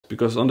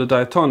because on the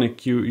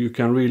diatonic you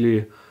can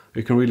really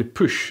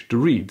push the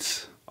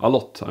reeds a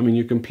lot. I mean,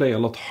 you can play a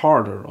lot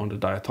harder on the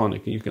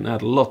diatonic and you can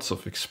add lots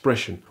of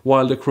expression.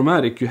 While the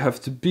chromatic, you have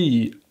to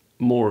be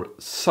more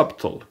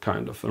subtle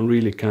kind of, and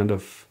really kind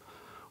of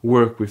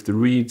work with the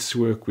reeds,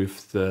 work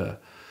with the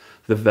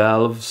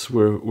valves,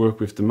 work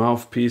with the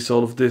mouthpiece,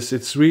 all of this.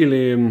 It's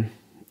really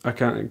a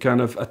kind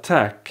of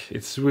attack.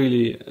 It's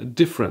really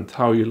different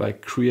how you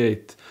like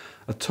create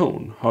a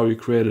tone, how you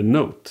create a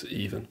note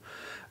even.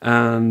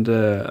 And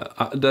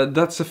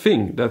that's a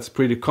thing that's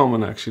pretty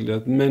common actually,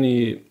 that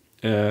many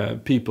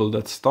people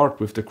that start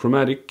with the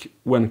chromatic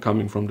when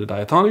coming from the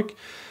diatonic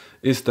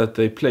is that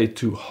they play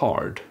too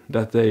hard,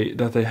 that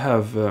they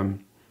have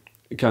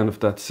kind of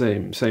that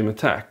same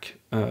attack,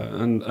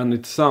 and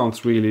it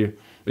sounds really,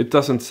 it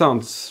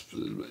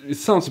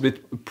sounds a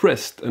bit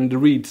pressed, and the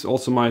reeds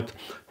also might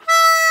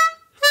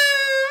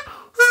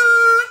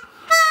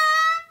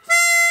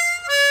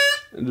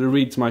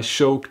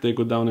choke, they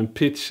go down in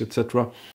pitch, etc.